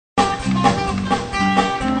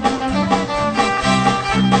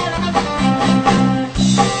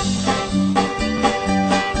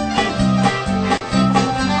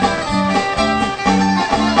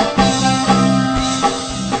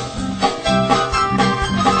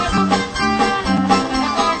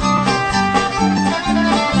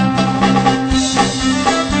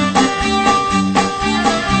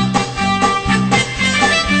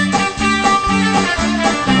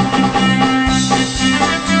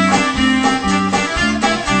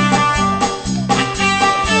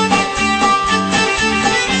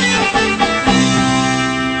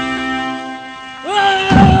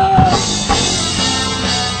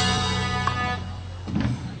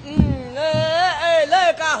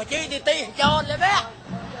cao chi thì tì trònเลยbé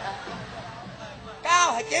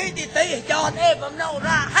cao chi thì tì tròn ê bấm đâu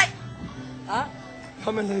ra hay hả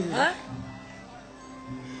không anh ơi hả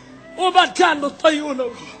ô bạn chan một tay ô đâu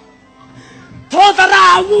thô ta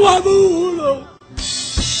ra mua bu đâu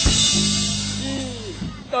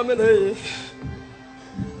không anh ơi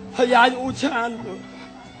hay ai ô chan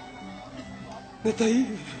người thấy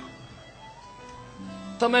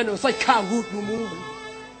ทำไมหนูใส่ข้าวหูดมู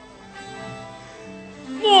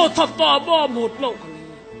มูทับปอบ่หมดโลก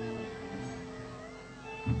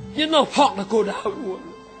ยิ่งน้องพอกนะโกดาวอ้วน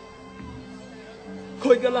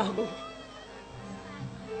คุยกันละมู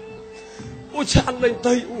อุชันเลยเต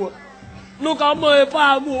ยอ้วนนูก็เมย์ป้า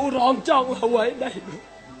มูร้องจ้องเอาไว้ได้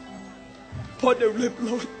พอเดี๋ยวเล็บล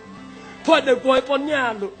อยพอเดี๋ยวปล่อยปนญา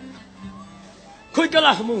ลูกคุยกันล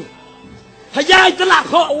ะมูพยายตลาด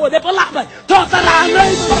เขาโอ้เดี๋ยวปลาไปทอดตลาดเลย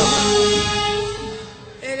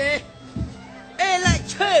เอ้ละ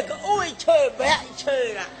เชื่อก็โอ้ยเชื่อแบะเชื่อ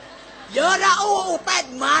ละเยอะละโอ้แต่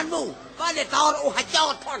มานมูก็เดี๋ยวตอนโอ้หาจอ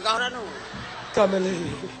ดทอดเขาแล้วนู่นก็ไม่เลย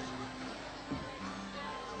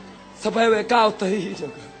สบายไว้ก้าวตีจั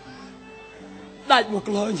งได้หมก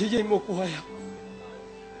ลอยยิ่งหมกไว้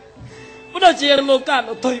ไม่ได้เจียงโลกาเ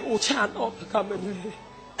อาตีอุชานออกก็ไม่เลย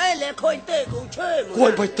เอ้เลยคนเตะกูเชื่อมึงกว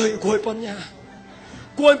นไปเตะกวนปัญญา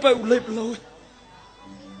กวนไปอุเล็บเลย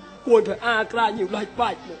กวนไปอากราอยู่ไรไป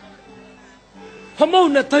เลยพม่า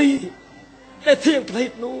เนี่ยตีแต่เที่ยงเพลิ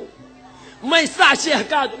ดนู้ไม่ซาเสีย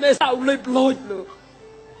ก้าวไม่ซาอุเล็บเลยเลย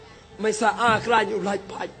ไม่ซาอากราอยู่ไร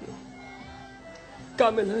ไปเลยก็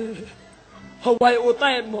ไม่เลยฮาวายโอเ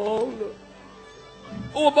ต้มองเลย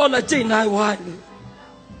โอ้บอลน่ะจีนายวายเลย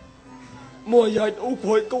มัวใหญ่โอ้โผ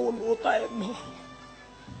ล่โกนโอเต้มอง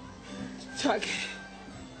ใช่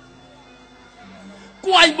ก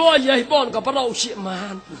วยบ่ใหญ่บ่อนกับพระเราเชี่ยมั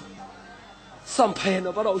นสัมเพน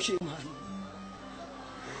กับพระเราเชี่ยมัน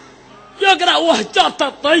เยอะกระดาษจอดตั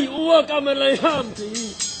ดไตอ้วก็ไม่เลยห้ามที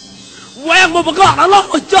แหวงมาประกอบแล้วล่ะ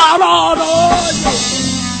จ่ารอเลย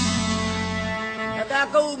แต่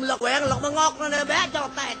กูหลอกแหวงหลอกมางอกนั่นเลยแบะจอด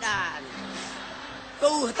แต่ด่าน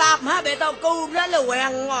กูตามฮะเบต้ากูนั่นเลยแหว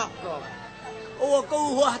งงอกโอ้กู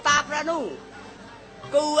หัวตาพระนู่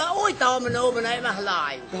กูโอ้ยตอมันโอมันไหนมาลา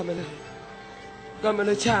ยก็ไม่เ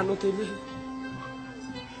ลยชาโนทีนี้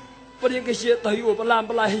ประเดี๋ยวก็เสียตีว่าปลาม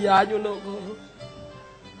ปลายหยาอยู่โน่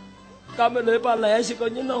ก็ไม่เลยปลาแหล่สิก็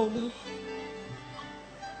ยังโน่เนาะ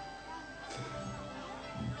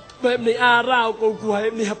แบบนี้อาร่าวกูกวย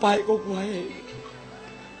นี่ไปกูกวย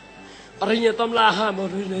อะไรเงี้ยตำลาห้ามมา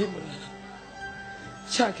ด้วยนี่มา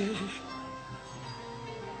ใช่ไหม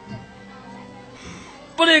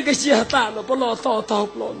ประเด็นก็เสียตาเนาะปลอต่อ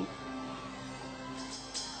ปลอน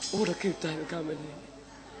โอ้ระเกิดใจนะการมันเลย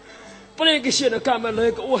ประเด็นก็เสียนะการมันเลย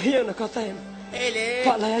ก็โอ้เฮียนะก็เต็มเอ้เลยพ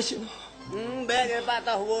ระแล้วสิเบะเนี่ยป้าต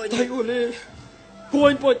าหัวไทยโอ้เลยกว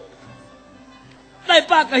นปดได้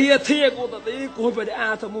ป้ากะเฮียเทียกูแต่ตีกวนไปได้อา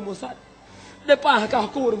ทำมุมสัตว์ได้ป้ากะ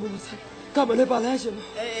กูทำมุมสัตว์การมันเลยพระแล้วสิ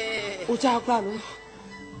โอ้เจ้ากล้าเนาะ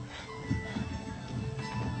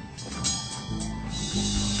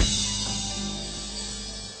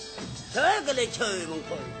เธอก็เลยเชยมึง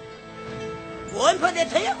คนโวยพอได้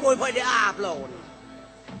เที่ยโวยพอได้อาบหล่น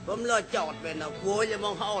ผมรอจอดไปนะโวยจะม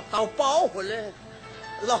องเขาเตาเป้าคนเลย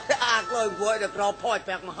รอได้อาบเลยโวยเดี๋ยวรอพ่อยแป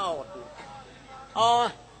ลกมาเขาอ๋อ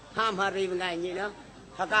ห้ามฮารีเป็นไงงี้นะ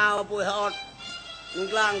ถ้าก้าวปุยเขานึง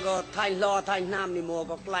กลางก็ไทยรอไทยน้ำนี่มัว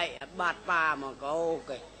ก็ไกลบาดปลามันก็โอเ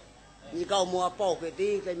คนี่ก็มัวโป๊กตี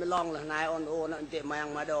กันไม่ลองละนายออนโอนั่นเตะมายัง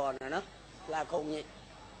มาดอนนะลาคงนี่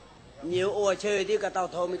nhiều ô chơi thì cả tàu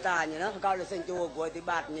thô mi ta nhỉ nó cao là xanh chua của thì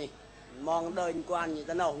bạt nhỉ mong đời quan nhỉ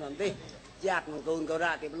ta nổ làm đi giặt một cồn cầu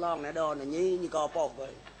ra thì lon này đòn là như cò bọc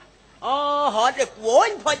vậy họ được vốn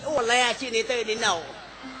phải ô le chi này tê đi nầu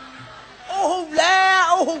ô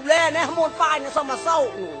hùng le nè một bài nó sao mà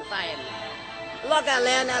sâu nụ tay lo cả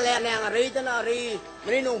le nè ri cho nó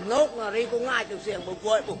ri nụ nốt nó ri cũng ngay từ xiềng bụng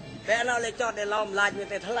quậy bụng để nó lấy cho để lòng lại như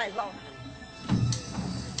thế thế lại lòng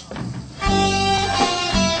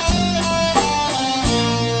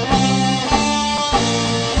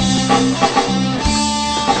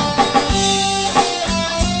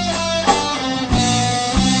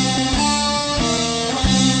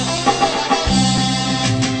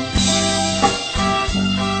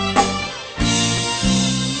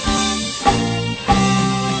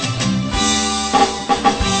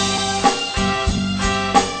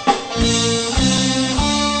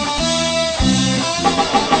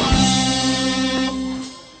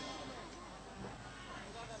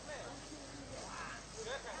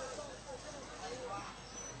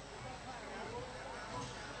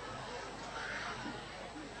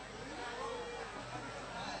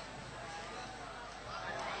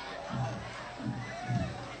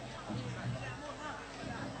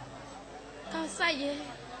ai vậy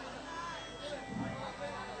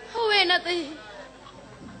không về là tì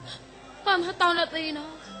bom hạt tàu là tì nó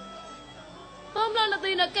bom lo là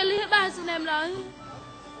tì nó cái lia ba xin em lại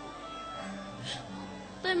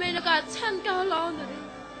tôi mình nó cả chăn cao lo rồi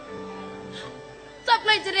tập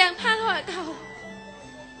lại chỉ đèn than hỏi cao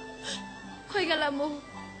khơi cả là mù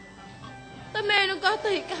tôi mình nó có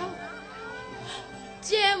tì cao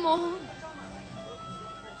che mù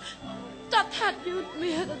chặt thật như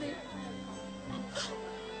mẹ tôi đi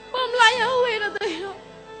bom lại ở quê là tì nó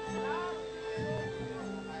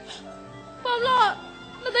bom lo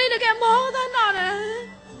nó tì là cái mỏ thân nào nè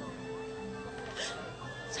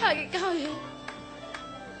chạy cái cao vậy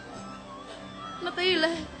nó tì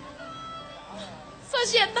lên sao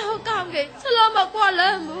xe tao cao kì sao lo mà qua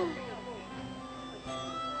lên mù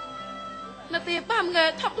nó tì băm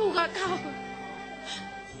người thấp thu gà cao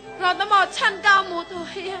rồi nó mò chăn cao mù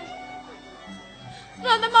thôi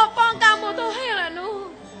rồi nó mò bong cao mù thôi là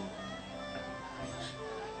nu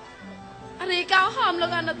anh đi cao hòm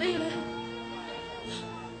luôn anh nó tì lên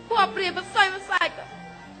qua bìa bắt xoay cả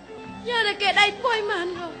nhớ là kẻ đây bôi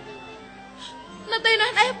màn rồi nó tì nó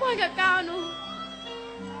đây bôi cả cao nu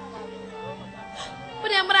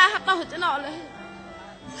bây giờ mà ra hạt tàu cho nó lên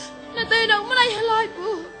nó tì nó mới đây lôi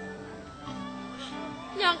bù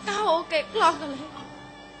nhang cao ok clock rồi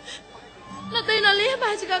nó tì nó liếc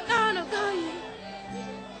ba chỉ cả cao nó cao gì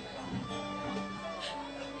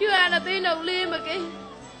chưa nó tì nó liếc mà cái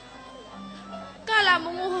làm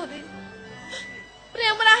một ngu thì bây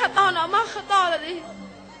giờ mà ra hạt tàu nó mắc hạt to rồi đi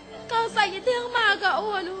cao xài cái tiếng mà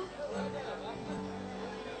cậu à nu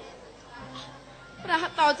ra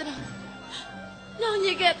hạt tàu cho nó nhau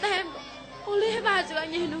như cái tem ô liếc ba chỉ cả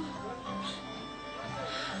như nu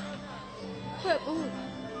khỏe bù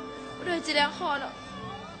rồi chỉ đang khó đó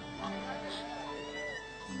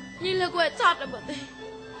nhìn là quay chọt là bữa đi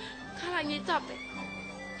khá là nhìn chọt đấy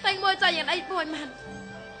tay môi chạyอย่างไรbồiมัน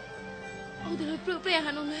ô thì nó bự bè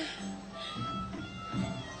hả nó này